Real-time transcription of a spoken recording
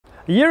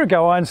A year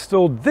ago I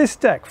installed this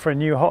deck for a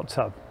new hot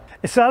tub.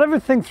 It's had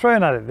everything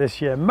thrown at it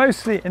this year,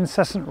 mostly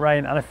incessant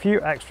rain and a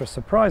few extra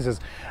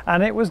surprises,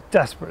 and it was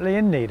desperately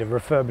in need of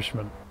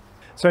refurbishment.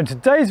 So in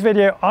today's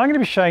video I'm going to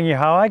be showing you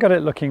how I got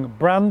it looking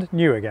brand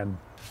new again.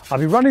 I'll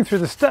be running through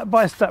the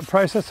step-by-step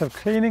process of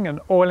cleaning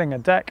and oiling a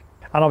deck,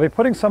 and I'll be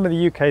putting some of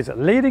the UK's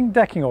leading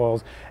decking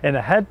oils in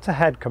a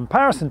head-to-head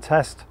comparison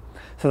test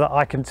so that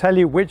I can tell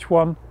you which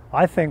one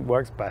I think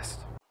works best.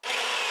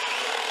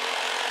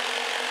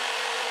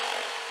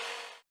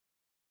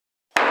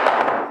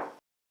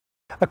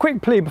 A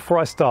quick plea before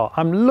I start.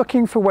 I'm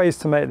looking for ways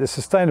to make this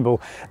sustainable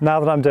now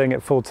that I'm doing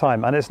it full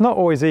time, and it's not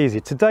always easy.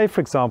 Today,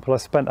 for example, I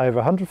spent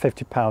over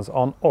 £150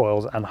 on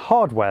oils and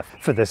hardware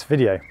for this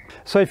video.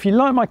 So if you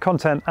like my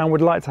content and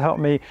would like to help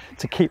me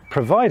to keep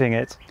providing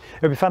it,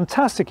 it would be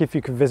fantastic if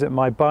you could visit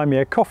my Buy Me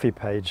a Coffee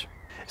page.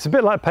 It's a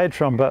bit like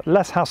Patreon, but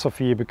less hassle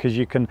for you because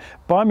you can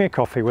buy me a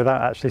coffee without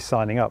actually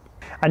signing up.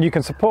 And you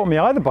can support me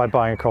either by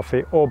buying a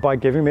coffee or by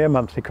giving me a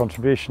monthly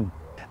contribution.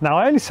 Now,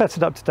 I only set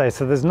it up today,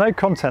 so there's no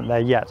content there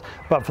yet,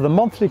 but for the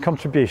monthly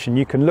contribution,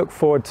 you can look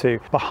forward to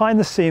behind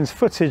the scenes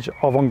footage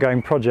of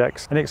ongoing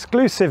projects, an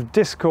exclusive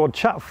Discord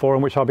chat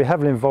forum, which I'll be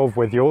heavily involved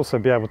with. You'll also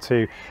be able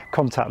to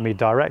contact me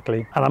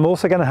directly. And I'm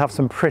also going to have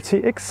some pretty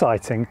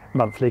exciting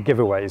monthly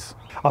giveaways.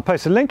 I'll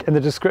post a link in the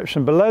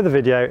description below the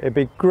video. It'd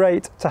be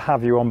great to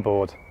have you on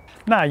board.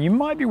 Now, you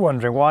might be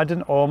wondering why I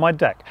didn't oil my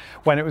deck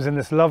when it was in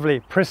this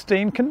lovely,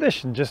 pristine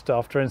condition just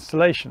after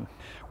installation.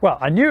 Well,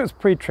 I knew it was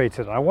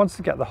pre-treated and I wanted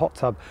to get the hot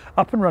tub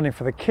up and running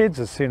for the kids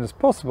as soon as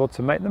possible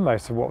to make the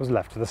most of what was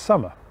left of the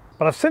summer.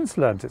 But I've since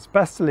learned it's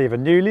best to leave a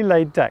newly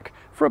laid deck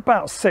for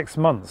about 6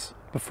 months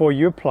before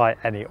you apply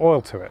any oil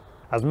to it,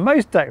 as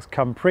most decks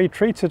come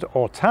pre-treated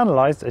or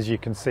tannalized, as you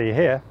can see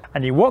here,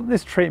 and you want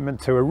this treatment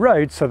to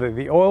erode so that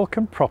the oil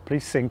can properly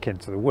sink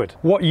into the wood.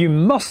 What you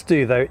must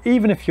do though,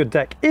 even if your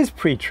deck is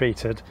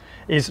pre-treated,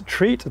 is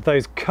treat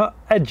those cut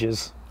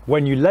edges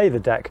when you lay the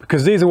deck,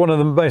 because these are one of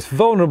the most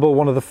vulnerable,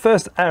 one of the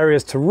first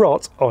areas to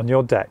rot on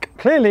your deck.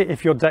 Clearly,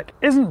 if your deck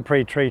isn't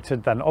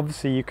pre-treated, then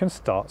obviously you can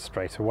start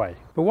straight away.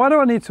 But why do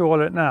I need to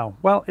oil it now?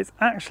 Well, it's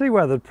actually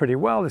weathered pretty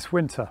well this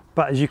winter.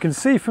 But as you can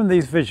see from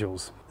these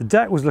visuals, the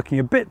deck was looking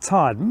a bit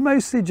tired,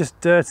 mostly just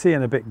dirty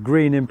and a bit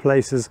green in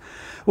places.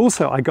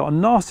 Also, I got a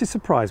nasty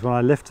surprise when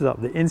I lifted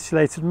up the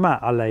insulated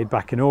mat I laid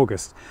back in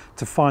August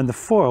to find the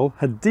foil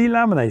had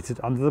delaminated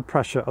under the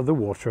pressure of the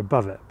water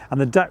above it. And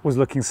the deck was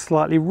looking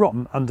slightly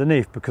rotten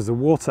underneath because the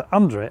water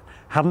under it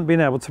hadn't been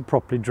able to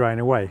properly drain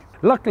away.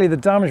 Luckily, the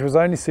damage was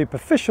only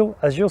superficial,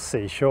 as you'll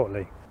see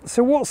shortly.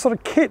 So what sort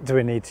of kit do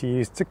we need to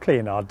use to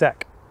clean our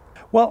deck?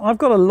 Well, I've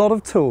got a lot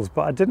of tools,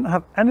 but I didn't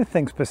have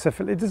anything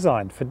specifically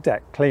designed for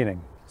deck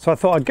cleaning. So I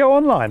thought I'd go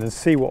online and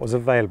see what was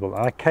available,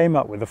 and I came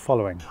up with the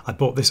following. I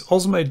bought this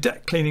Osmo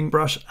deck cleaning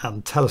brush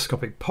and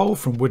telescopic pole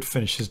from Wood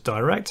Finishes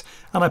Direct,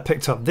 and I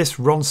picked up this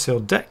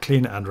Ronseal deck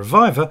cleaner and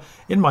reviver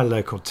in my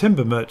local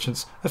timber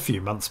merchants a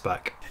few months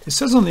back. It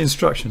says on the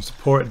instructions to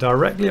pour it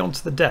directly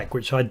onto the deck,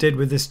 which I did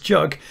with this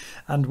jug,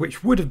 and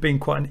which would have been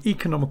quite an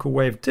economical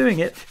way of doing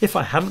it if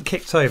I hadn't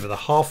kicked over the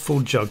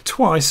half-full jug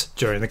twice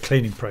during the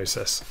cleaning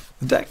process.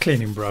 The deck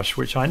cleaning brush,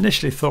 which I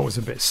initially thought was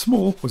a bit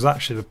small, was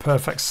actually the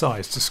perfect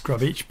size to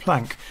scrub each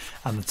plank,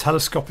 and the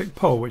telescopic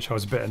pole, which I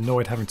was a bit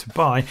annoyed having to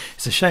buy.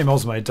 It's a shame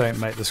Osmo don't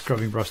make the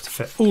scrubbing brush to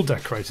fit all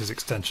decorators'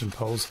 extension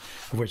poles,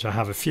 of which I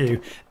have a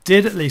few,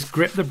 did at least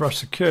grip the brush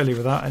securely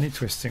without any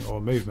twisting or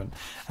movement,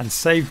 and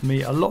saved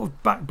me a lot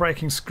of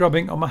back-breaking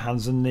scrubbing on my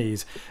hands and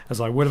knees, as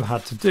I would have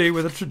had to do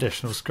with a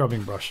traditional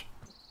scrubbing brush.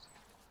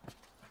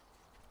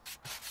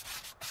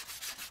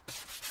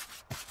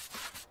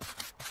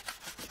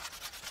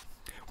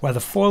 Where the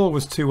foil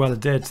was too well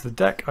adhered to the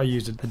deck, I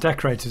used a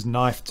decorator's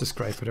knife to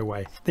scrape it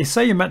away. They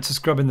say you're meant to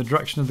scrub in the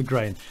direction of the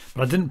grain,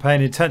 but I didn't pay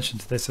any attention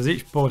to this as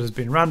each board has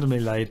been randomly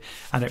laid,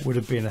 and it would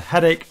have been a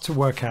headache to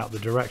work out the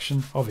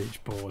direction of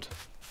each board.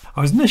 I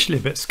was initially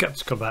a bit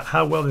sceptical about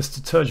how well this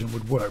detergent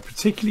would work,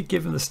 particularly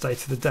given the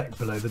state of the deck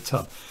below the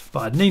tub, but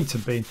I'd need to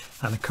have been,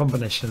 and a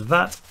combination of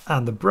that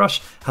and the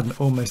brush had an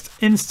almost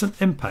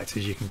instant impact,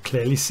 as you can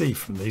clearly see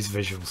from these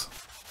visuals.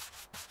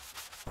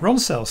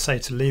 Ronseal say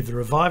to leave the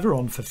reviver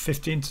on for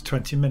 15 to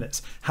 20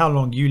 minutes. How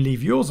long you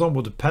leave yours on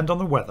will depend on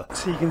the weather.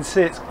 So you can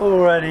see it's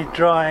already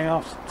drying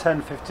after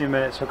 10-15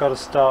 minutes. I've got to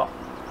start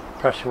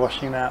pressure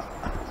washing now.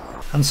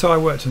 And so I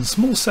worked in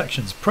small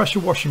sections, pressure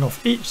washing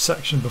off each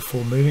section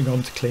before moving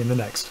on to clean the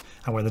next.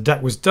 And when the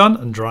deck was done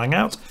and drying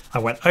out, I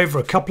went over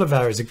a couple of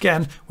areas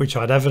again, which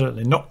I'd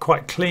evidently not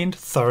quite cleaned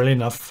thoroughly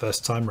enough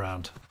first time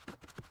round.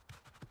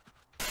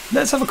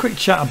 Let's have a quick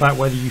chat about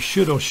whether you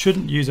should or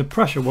shouldn't use a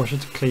pressure washer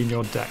to clean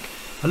your deck.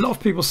 A lot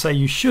of people say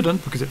you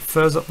shouldn't because it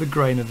furs up the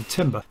grain of the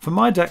timber. For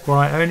my deck, where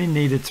I only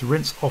needed to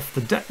rinse off the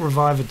deck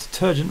reviver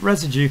detergent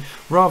residue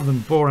rather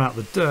than bore out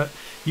the dirt,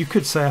 you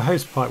could say a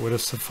hosepipe would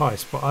have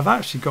sufficed, but I've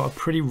actually got a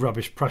pretty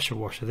rubbish pressure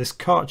washer. This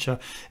Karcher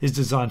is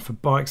designed for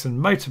bikes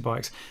and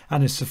motorbikes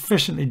and is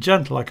sufficiently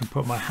gentle I can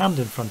put my hand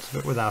in front of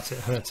it without it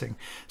hurting.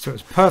 So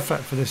it's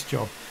perfect for this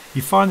job.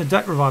 You find the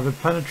deck reviver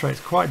penetrates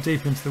quite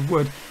deep into the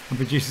wood and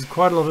produces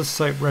quite a lot of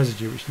soap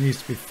residue which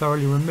needs to be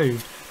thoroughly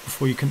removed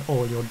before you can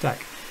oil your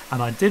deck.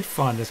 And I did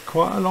find this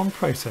quite a long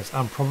process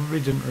and probably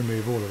didn't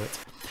remove all of it.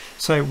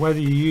 So whether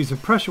you use a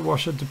pressure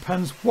washer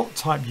depends what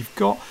type you've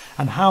got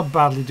and how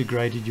badly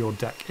degraded your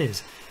deck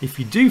is. If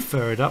you do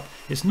fur it up,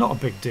 it's not a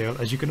big deal,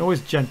 as you can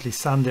always gently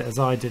sand it, as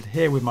I did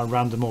here with my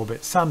random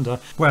orbit sander,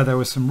 where there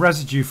was some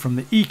residue from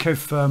the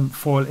EcoFirm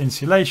foil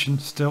insulation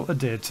still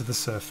adhered to the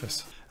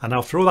surface. And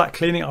after all that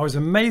cleaning, I was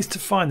amazed to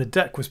find the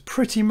deck was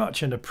pretty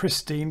much in a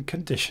pristine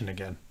condition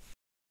again.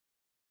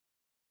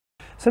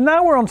 So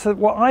now we're on to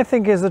what I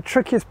think is the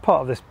trickiest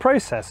part of this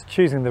process,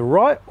 choosing the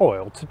right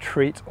oil to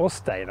treat or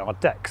stain our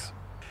decks.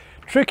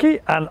 Tricky,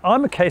 and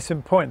I'm a case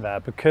in point there,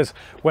 because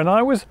when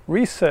I was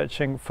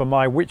researching for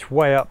my which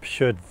way up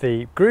should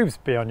the grooves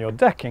be on your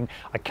decking,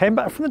 I came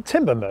back from the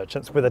timber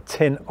merchants with a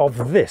tin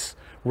of this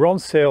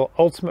Ronseal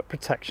Ultimate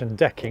Protection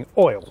Decking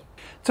Oil,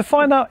 to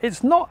find out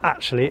it's not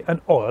actually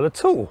an oil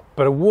at all,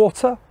 but a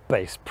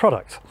water-based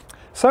product.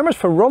 So much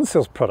for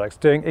Ronseal's products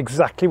doing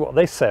exactly what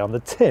they say on the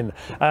tin,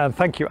 and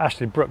thank you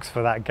Ashley Brooks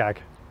for that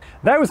gag.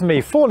 That was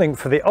me falling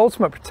for the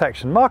Ultimate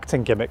Protection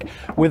marketing gimmick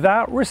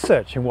without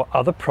researching what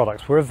other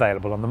products were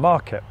available on the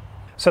market.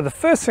 So the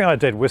first thing I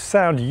did was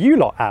sound you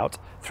lot out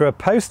through a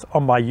post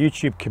on my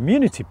YouTube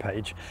community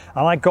page,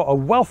 and I got a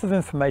wealth of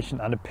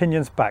information and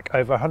opinions back,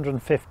 over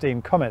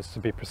 115 comments to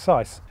be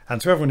precise. And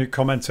to everyone who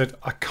commented,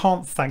 I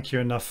can't thank you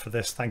enough for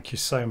this, thank you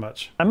so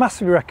much. I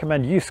massively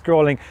recommend you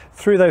scrolling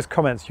through those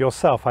comments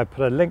yourself. I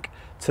put a link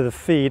to the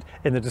feed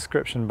in the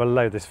description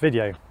below this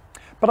video.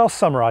 But I'll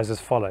summarise as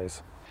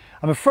follows.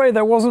 I'm afraid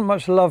there wasn't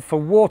much love for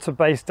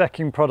water-based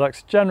decking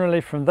products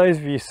generally, from those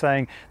of you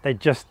saying they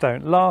just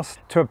don't last,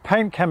 to a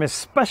paint chemist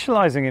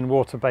specialising in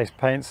water-based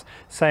paints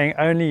saying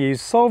only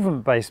use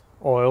solvent-based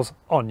oils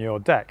on your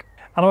deck.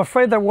 And I'm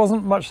afraid there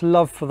wasn't much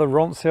love for the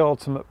Ronseal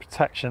Ultimate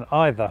Protection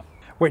either,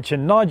 which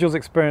in Nigel's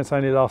experience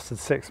only lasted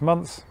 6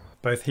 months,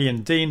 both he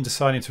and Dean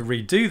deciding to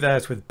redo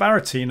theirs with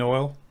Barotene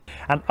oil,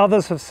 and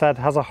others have said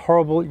has a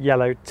horrible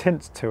yellow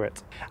tint to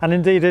it. And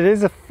indeed it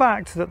is a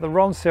fact that the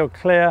Ronseal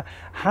Clear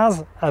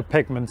has a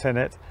pigment in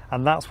it,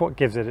 and that's what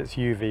gives it its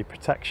UV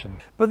protection.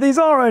 But these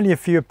are only a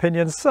few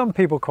opinions. Some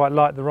people quite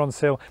like the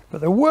Ronseal,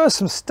 but there were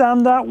some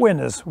standout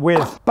winners,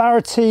 with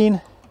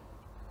Barotene,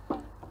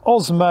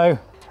 Osmo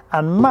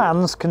and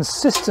Mans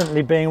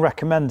consistently being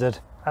recommended,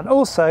 and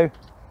also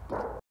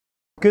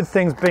good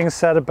things being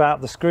said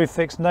about the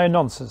Screwfix No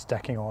Nonsense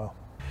decking oil.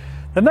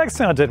 The next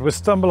thing I did was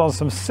stumble on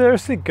some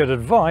seriously good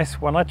advice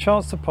when I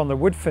chanced upon the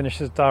Wood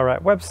Finishes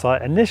Direct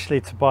website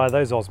initially to buy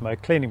those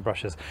Osmo cleaning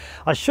brushes.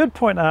 I should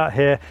point out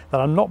here that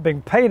I'm not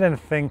being paid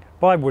anything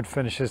by Wood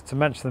Finishes to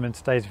mention them in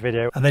today's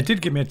video, and they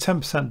did give me a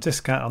 10%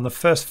 discount on the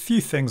first few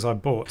things I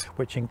bought,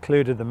 which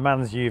included the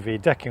Mans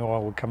UV decking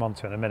oil we'll come on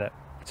to in a minute.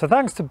 So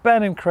thanks to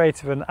Ben in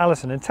Creative and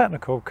Alison in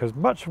Technical, because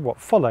much of what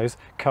follows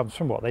comes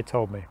from what they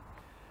told me.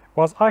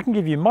 Whilst I can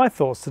give you my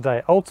thoughts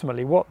today,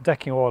 ultimately what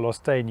decking oil or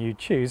stain you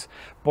choose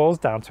boils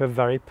down to a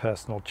very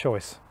personal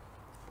choice,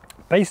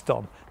 based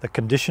on the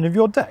condition of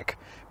your deck,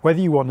 whether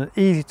you want an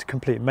easy to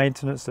complete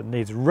maintenance that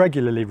needs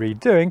regularly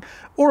redoing,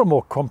 or a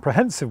more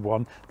comprehensive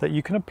one that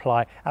you can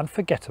apply and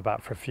forget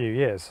about for a few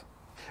years.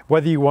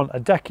 Whether you want a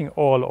decking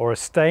oil or a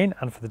stain,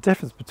 and for the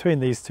difference between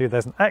these two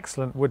there's an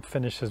excellent Wood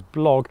Finishes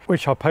blog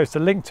which I'll post a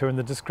link to in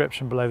the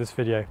description below this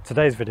video.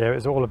 Today's video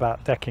is all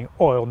about decking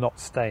oil, not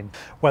stain.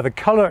 Whether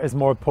colour is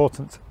more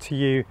important to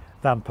you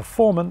than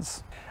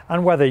performance,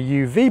 and whether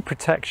UV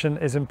protection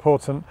is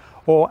important,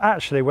 or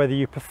actually whether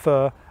you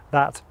prefer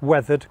that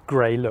weathered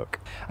grey look.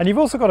 And you've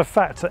also got to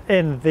factor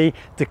in the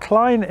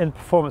decline in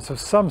performance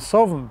of some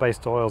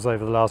solvent-based oils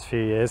over the last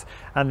few years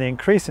and the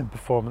increase in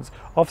performance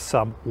of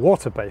some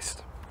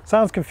water-based.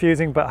 Sounds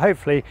confusing, but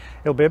hopefully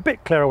it'll be a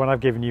bit clearer when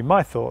I've given you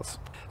my thoughts.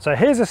 So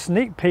here's a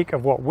sneak peek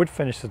of what Wood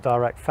Finishes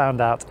Direct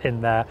found out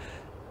in their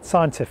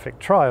scientific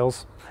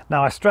trials.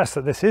 Now I stress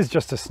that this is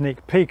just a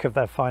sneak peek of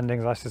their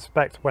findings. I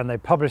suspect when they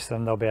publish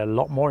them there'll be a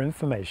lot more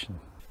information.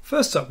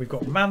 First up, we've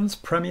got Mans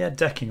Premier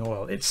Decking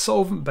Oil. It's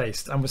solvent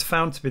based and was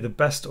found to be the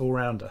best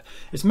all-rounder.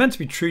 It's meant to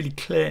be truly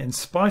clear in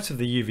spite of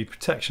the UV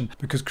protection,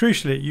 because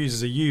crucially it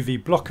uses a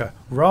UV blocker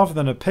rather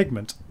than a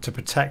pigment to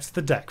protect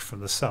the deck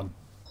from the sun.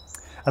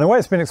 And the way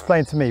it's been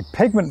explained to me,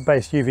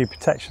 pigment-based UV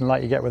protection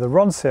like you get with a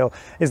Ronseal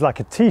is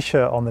like a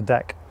t-shirt on the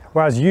deck,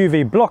 whereas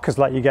UV blockers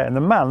like you get in the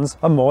Mans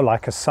are more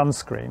like a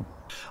sunscreen.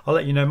 I'll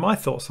let you know my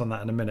thoughts on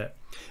that in a minute.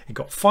 It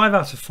got 5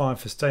 out of 5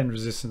 for stain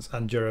resistance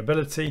and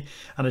durability,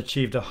 and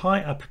achieved a high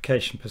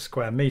application per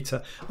square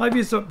metre. I've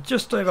used up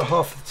just over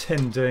half the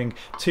tin doing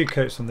 2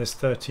 coats on this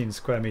 13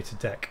 square metre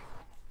deck.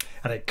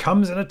 And it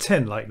comes in a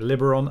tin like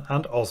Liberon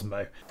and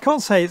Osmo.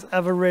 Can't say it's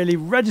ever really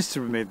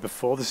registered with me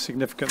before, the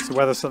significance of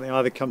whether something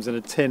either comes in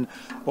a tin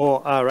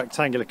or a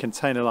rectangular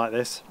container like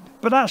this.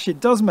 But actually it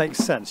does make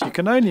sense. You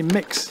can only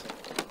mix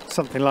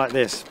something like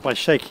this by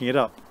shaking it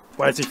up.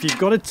 Whereas if you've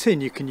got a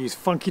tin, you can use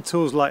funky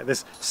tools like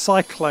this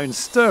cyclone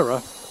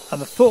stirrer,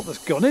 and the thought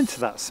that's gone into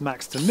that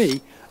smacks to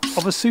me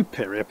of a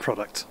superior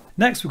product.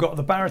 Next we've got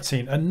the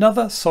Baratine,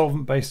 another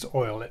solvent-based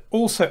oil. It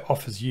also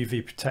offers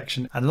UV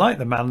protection, and like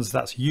the Mans,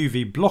 that's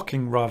UV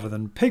blocking rather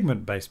than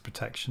pigment-based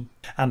protection,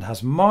 and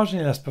has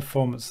marginally less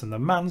performance than the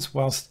Mans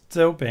while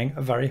still being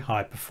a very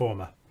high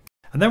performer.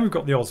 And then we've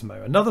got the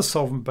Osmo, another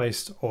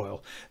solvent-based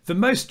oil, the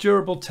most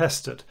durable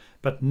tested,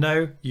 but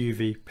no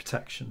UV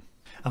protection.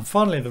 And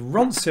finally, the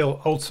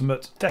Ronseal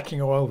Ultimate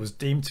Decking Oil was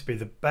deemed to be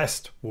the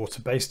best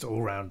water-based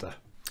all-rounder,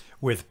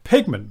 with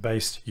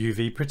pigment-based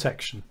UV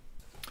protection.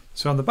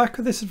 So on the back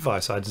of this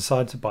advice, I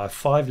decided to buy a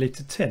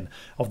 5-litre tin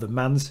of the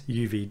Mans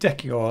UV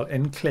decking oil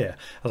in clear,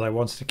 as I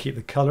wanted to keep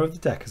the colour of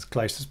the deck as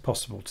close as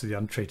possible to the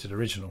untreated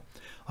original.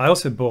 I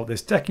also bought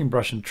this decking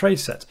brush and tray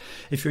set.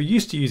 If you're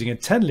used to using a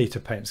 10-litre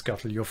paint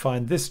scuttle, you'll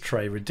find this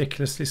tray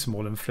ridiculously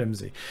small and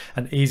flimsy,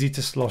 and easy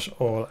to slosh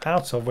oil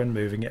out of when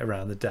moving it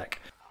around the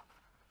deck.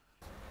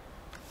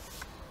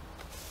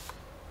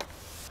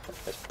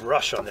 This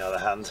brush, on the other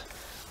hand,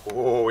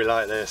 oh, we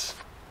like this.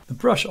 The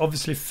brush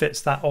obviously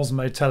fits that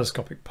Osmo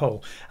telescopic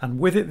pole, and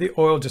with it the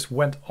oil just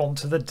went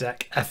onto the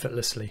deck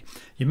effortlessly.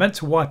 You meant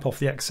to wipe off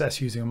the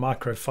excess using a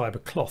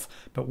microfiber cloth,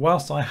 but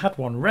whilst I had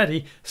one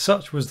ready,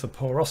 such was the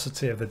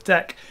porosity of the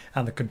deck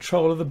and the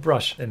control of the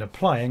brush in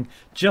applying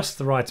just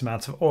the right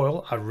amount of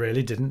oil, I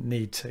really didn't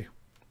need to.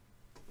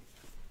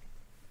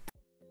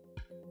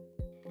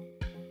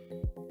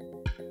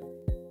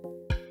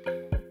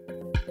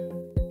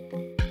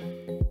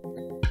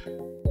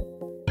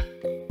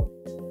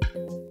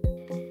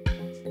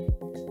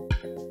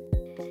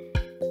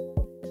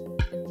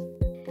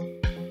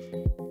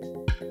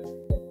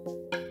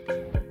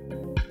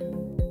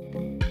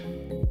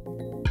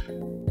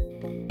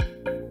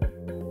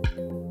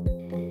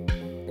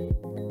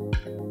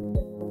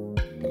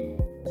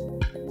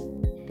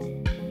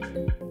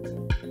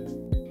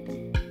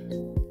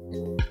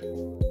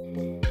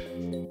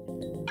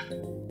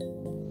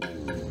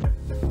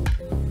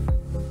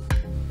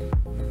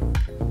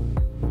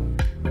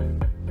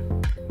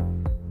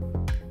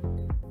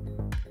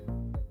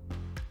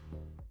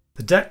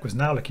 The deck was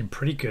now looking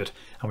pretty good,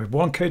 and with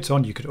one coat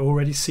on you could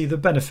already see the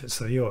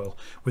benefits of the oil,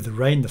 with the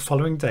rain the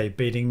following day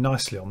beading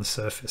nicely on the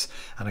surface,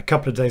 and a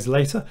couple of days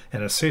later,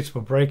 in a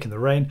suitable break in the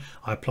rain,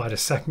 I applied a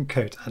second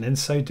coat and in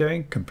so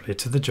doing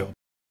completed the job.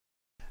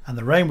 And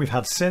the rain we've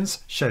had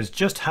since shows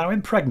just how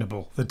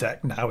impregnable the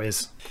deck now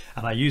is.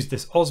 And I used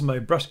this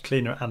Osmo brush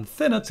cleaner and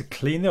thinner to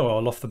clean the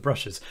oil off the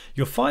brushes.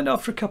 You'll find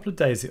after a couple of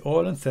days the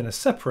oil and thinner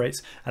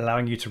separates,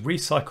 allowing you to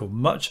recycle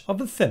much of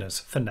the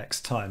thinners for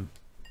next time.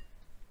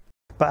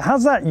 But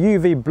has that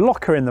UV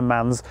blocker in the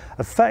Mans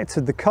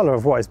affected the colour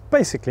of what is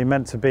basically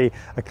meant to be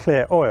a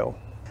clear oil?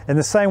 In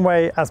the same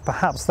way as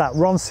perhaps that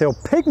Ronseal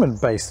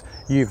pigment-based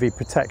UV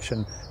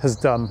protection has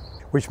done,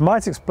 which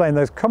might explain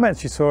those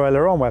comments you saw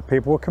earlier on where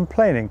people were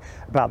complaining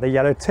about the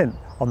yellow tint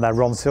on their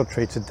Ronseal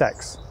treated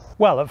decks.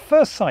 Well, at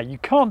first sight you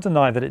can't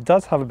deny that it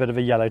does have a bit of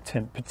a yellow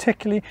tint,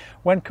 particularly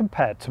when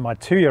compared to my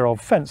 2-year-old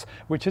fence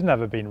which has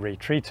never been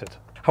retreated.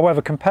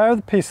 However, compare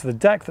the piece of the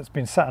deck that's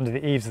been sat under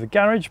the eaves of the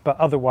garage but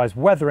otherwise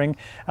weathering,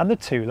 and the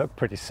two look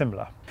pretty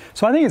similar.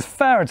 So I think it's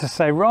fairer to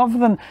say, rather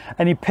than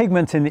any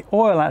pigment in the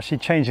oil actually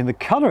changing the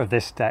colour of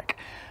this deck,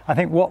 I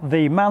think what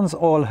the Mans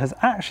oil has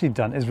actually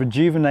done is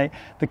rejuvenate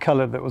the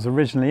colour that was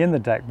originally in the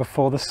deck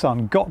before the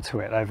sun got to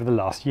it over the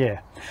last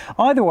year.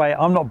 Either way,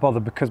 I'm not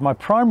bothered, because my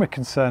primary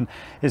concern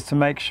is to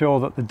make sure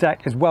that the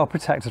deck is well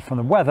protected from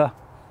the weather.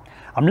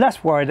 I'm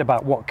less worried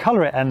about what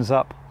colour it ends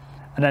up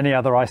and any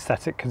other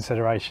aesthetic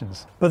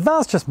considerations. But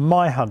that's just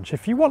my hunch.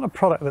 If you want a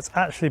product that's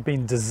actually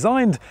been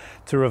designed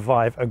to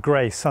revive a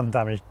grey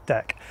sun-damaged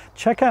deck,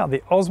 check out the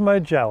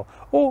Osmo Gel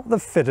or the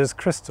Fidders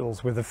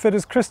Crystals, with the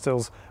Fidders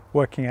Crystals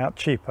working out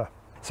cheaper.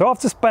 So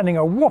after spending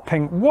a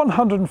whopping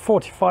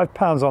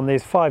 £145 on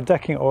these 5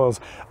 decking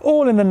oils,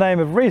 all in the name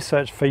of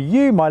research for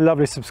you, my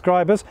lovely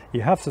subscribers,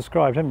 you have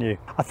subscribed, haven't you?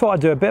 I thought I'd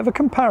do a bit of a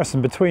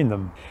comparison between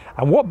them.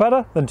 And what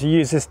better than to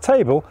use this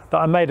table that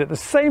I made at the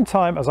same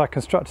time as I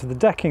constructed the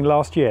decking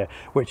last year,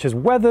 which is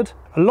weathered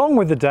along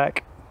with the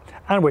deck,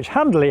 and which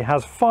handily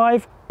has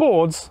 5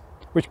 boards,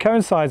 which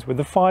coincides with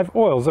the 5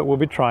 oils that we'll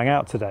be trying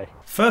out today.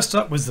 First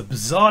up was the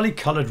bizarrely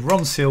coloured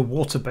Ronseal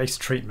water-based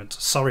treatment.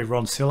 Sorry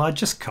Ronseal, I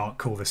just can't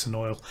call this an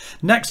oil.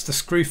 Next, the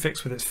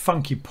Screwfix with its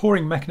funky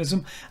pouring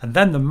mechanism, and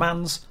then the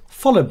Mans,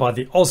 followed by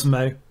the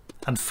Osmo,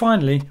 and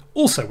finally,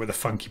 also with a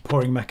funky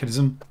pouring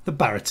mechanism, the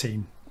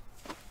Baratine.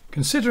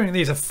 Considering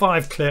these are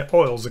 5 clear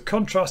oils, the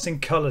contrast in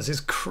colours is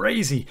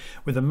crazy,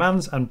 with the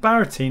Mans and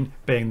Baratine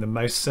being the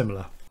most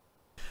similar.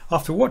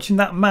 After watching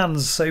that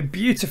Mans so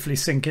beautifully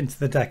sink into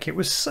the deck, it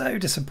was so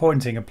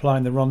disappointing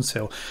applying the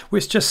Ronseal,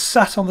 which just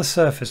sat on the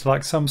surface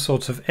like some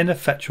sort of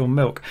ineffectual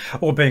milk,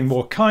 or being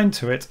more kind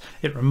to it,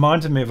 it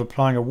reminded me of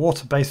applying a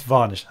water-based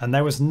varnish, and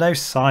there was no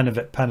sign of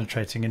it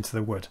penetrating into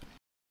the wood.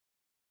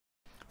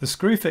 The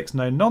Screwfix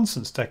No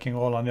Nonsense decking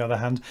oil, on the other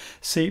hand,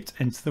 seeped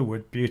into the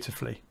wood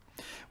beautifully.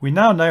 We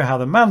now know how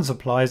the Mans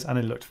applies, and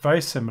it looked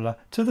very similar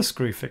to the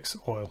Screwfix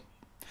oil.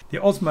 The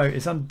Osmo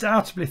is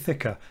undoubtedly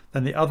thicker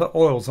than the other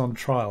oils on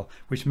trial,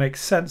 which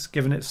makes sense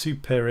given its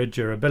superior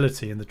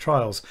durability in the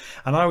trials,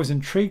 and I was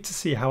intrigued to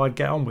see how I'd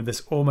get on with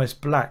this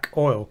almost black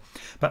oil.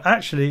 But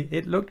actually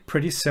it looked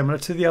pretty similar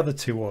to the other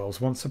two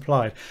oils once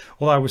applied,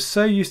 although I was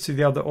so used to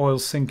the other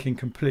oils sinking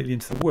completely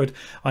into the wood,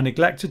 I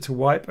neglected to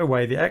wipe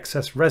away the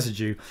excess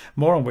residue,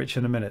 more on which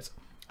in a minute.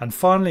 And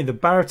finally the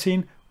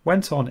Baratin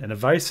went on in a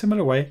very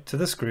similar way to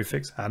the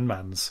Screwfix and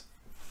Mans.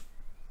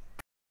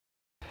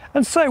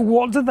 And so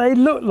what do they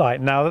look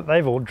like now that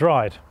they've all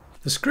dried?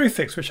 The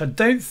Screwfix, which I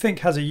don't think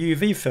has a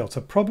UV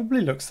filter, probably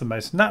looks the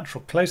most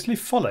natural, closely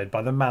followed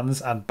by the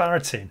Mans and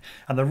Baratin,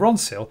 and the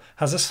Ronseal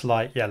has a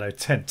slight yellow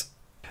tint.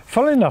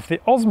 Funnily enough, the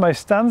Osmo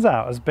stands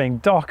out as being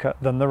darker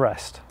than the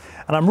rest.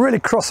 And I'm really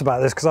cross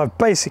about this because I've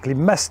basically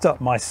messed up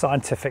my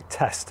scientific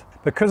test.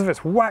 Because of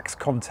its wax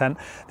content,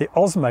 the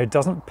Osmo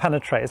doesn't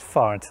penetrate as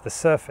far into the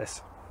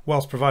surface,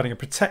 whilst providing a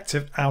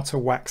protective outer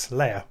wax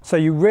layer. So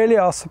you really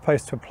are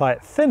supposed to apply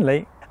it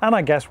thinly and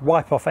I guess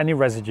wipe off any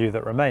residue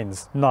that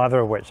remains,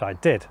 neither of which I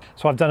did.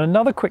 So I've done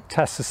another quick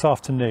test this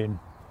afternoon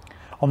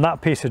on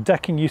that piece of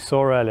decking you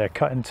saw earlier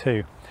cut in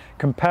two,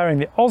 comparing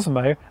the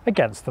Osmo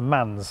against the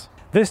Mans.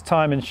 This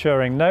time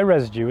ensuring no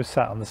residue was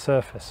sat on the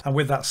surface. And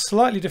with that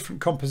slightly different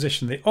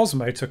composition, the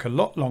Osmo took a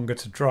lot longer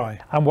to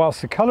dry. And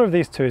whilst the colour of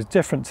these two is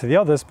different to the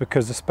others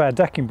because the spare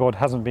decking board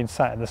hasn't been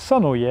sat in the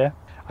sun all year,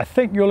 I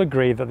think you'll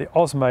agree that the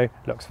Osmo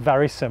looks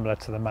very similar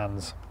to the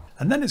Mans.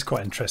 And then it's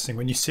quite interesting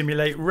when you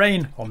simulate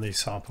rain on these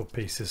sample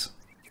pieces.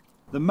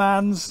 The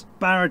Mans,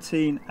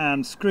 Baratin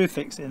and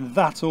Screwfix in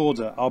that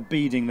order are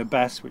beading the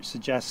best, which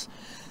suggests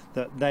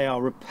that they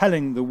are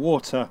repelling the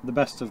water the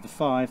best of the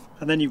five.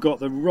 And then you've got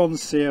the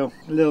Ronseal,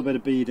 a little bit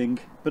of beading,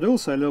 but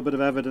also a little bit of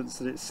evidence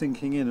that it's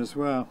sinking in as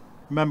well.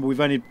 Remember, we've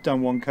only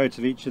done one coat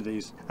of each of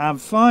these. And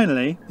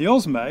finally, the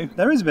Osmo,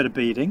 there is a bit of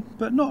beading,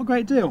 but not a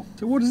great deal.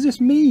 So what does this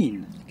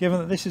mean, given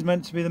that this is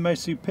meant to be the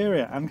most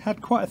superior and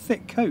had quite a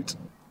thick coat?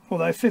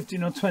 Although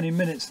 15 or 20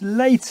 minutes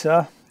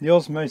later, the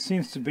Osmo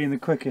seems to be the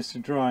quickest to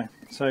dry.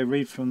 So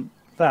read from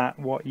that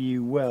what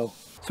you will.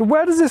 So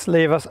where does this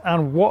leave us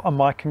and what are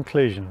my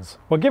conclusions?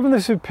 Well, given the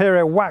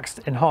superior waxed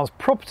enhanced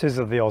properties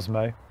of the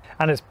Osmo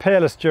and its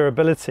peerless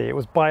durability, it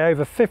was by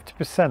over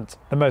 50%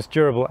 the most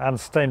durable and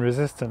stain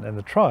resistant in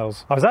the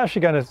trials. I was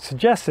actually going to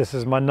suggest this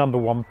as my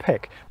 #1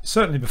 pick,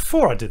 certainly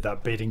before I did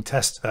that beading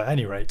test at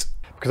any rate,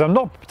 because I'm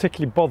not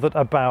particularly bothered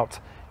about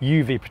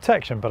UV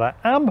protection, but I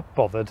am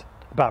bothered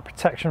about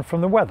protection from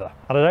the weather,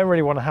 and I don't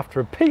really want to have to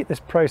repeat this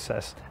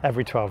process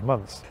every 12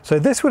 months. So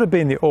this would have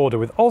been the order,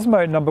 with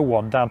Osmo at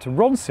 #1 down to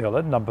Ronseal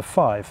at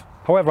 #5.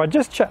 However, I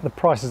just checked the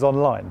prices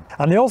online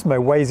and the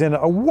Osmo weighs in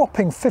at a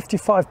whopping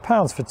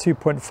 £55 for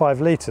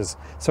 2.5 litres,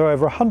 so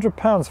over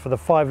 £100 for the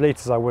 5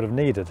 litres I would have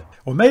needed.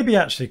 Or maybe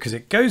actually, because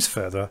it goes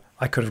further,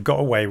 I could have got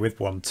away with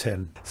one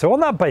tin. So on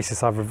that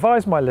basis I've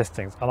revised my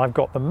listings and I've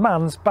got the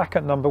Mans back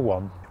at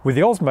 #1, with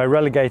the Osmo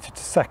relegated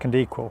to second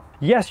equal.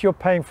 Yes, you're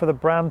paying for the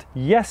brand,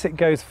 yes it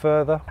goes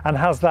further and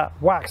has that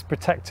wax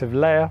protective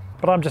layer,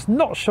 but I'm just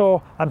not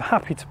sure I'm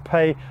happy to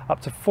pay up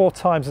to 4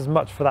 times as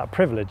much for that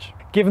privilege,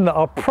 given that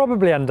I'll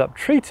probably end up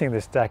treating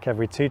this deck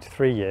every 2 to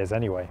 3 years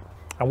anyway.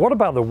 And what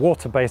about the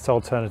water-based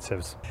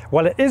alternatives?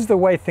 Well, it is the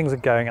way things are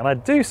going, and I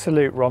do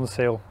salute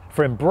Ronseal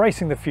for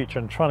embracing the future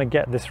and trying to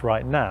get this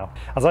right now,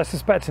 as I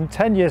suspect in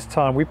 10 years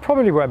time we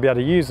probably won't be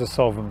able to use the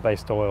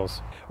solvent-based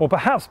oils, or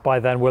perhaps by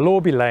then we'll all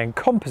be laying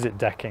composite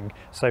decking,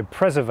 so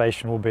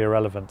preservation will be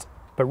irrelevant.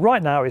 But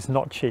right now it's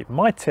not cheap.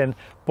 My tin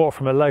bought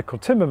from a local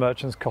timber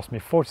merchant's cost me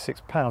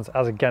 £46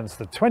 as against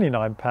the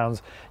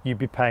 £29 you'd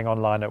be paying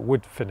online at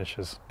wood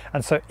finishers.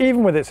 And so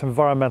even with its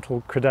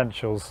environmental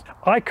credentials,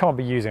 I can't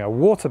be using a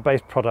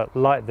water-based product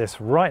like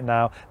this right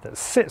now that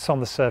sits on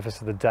the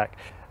surface of the deck,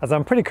 as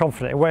I'm pretty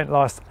confident it won't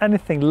last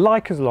anything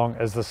like as long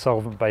as the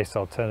solvent-based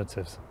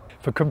alternatives.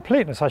 For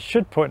completeness, I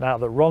should point out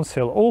that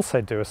Ronseal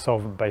also do a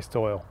solvent-based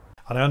oil.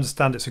 And I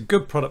understand it's a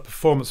good product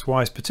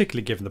performance-wise,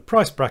 particularly given the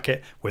price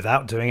bracket,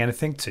 without doing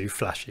anything too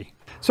flashy.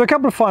 So a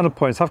couple of final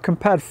points. I've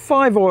compared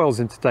 5 oils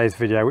in today's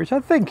video, which I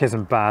think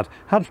isn't bad.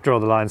 Had to draw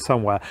the line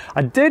somewhere.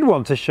 I did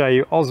want to show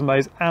you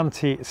Osmo's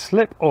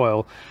anti-slip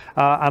oil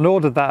and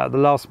ordered that at the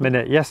last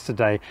minute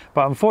yesterday,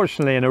 but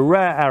unfortunately in a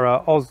rare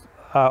error,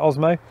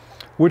 Osmo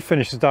Wood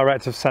Finishes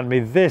Direct have sent me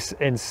this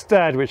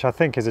instead, which I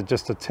think is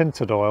just a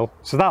tinted oil.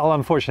 So that'll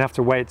unfortunately have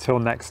to wait till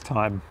next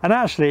time. And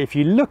actually, if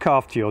you look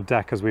after your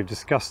deck, as we've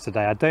discussed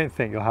today, I don't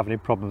think you'll have any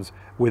problems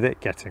with it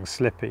getting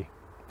slippy.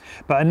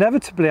 But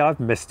inevitably I've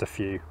missed a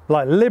few,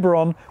 like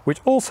Liberon,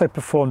 which also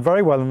performed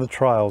very well in the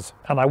trials,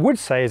 and I would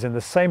say is in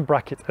the same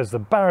bracket as the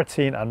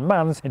Baratin and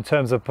Mans in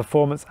terms of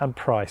performance and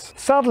price.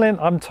 Sadlin,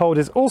 I'm told,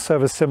 is also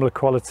of a similar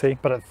quality,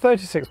 but at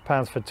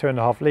 £36 for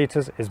 2.5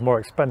 litres is more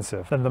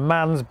expensive than the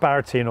Mans,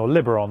 Baratin or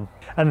Liberon.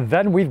 And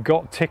then we've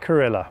got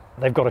Tikkurila.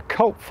 They've got a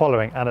cult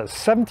following, and at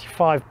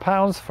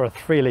 £75 for a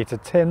 3 litre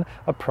tin,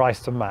 a price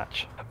to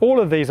match. All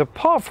of these,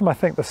 apart from I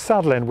think the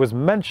saddle-in, was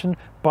mentioned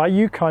by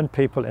you kind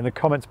people in the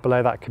comments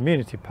below that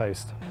community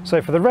post.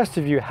 So for the rest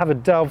of you, have a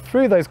delve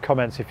through those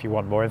comments if you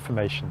want more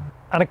information.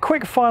 And a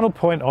quick final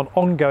point on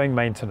ongoing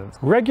maintenance.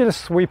 Regular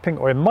sweeping,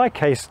 or in my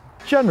case,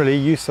 generally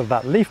use of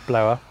that leaf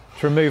blower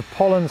to remove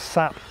pollen,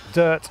 sap,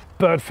 dirt,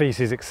 bird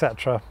feces,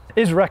 etc.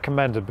 is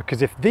recommended,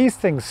 because if these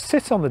things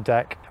sit on the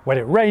deck, when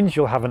it rains,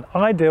 you'll have an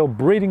ideal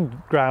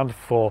breeding ground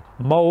for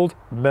mold,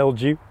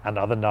 mildew and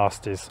other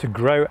nasties to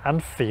grow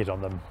and feed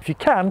on them. If you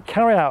can,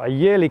 carry out a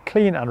yearly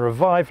clean and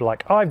revive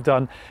like I've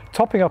done,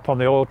 topping up on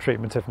the oil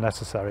treatment if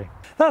necessary.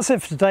 That's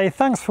it for today.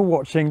 Thanks for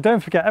watching.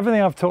 Don't forget,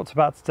 everything I've talked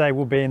about today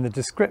will be in the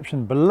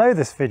description below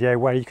this video,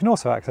 where you can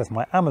also access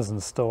my Amazon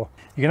store.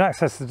 You can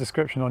access the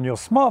description on your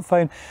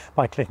smartphone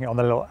by clicking on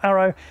the little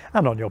arrow,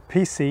 and on your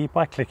PC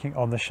by clicking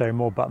on the show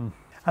more button.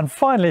 And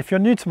finally, if you're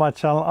new to my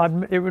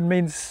channel, it would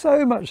mean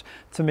so much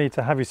to me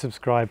to have you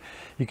subscribe.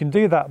 You can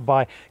do that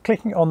by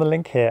clicking on the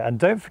link here, and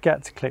don't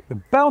forget to click the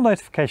bell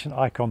notification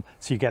icon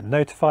so you get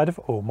notified of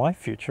all my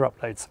future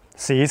uploads.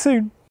 See you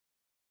soon.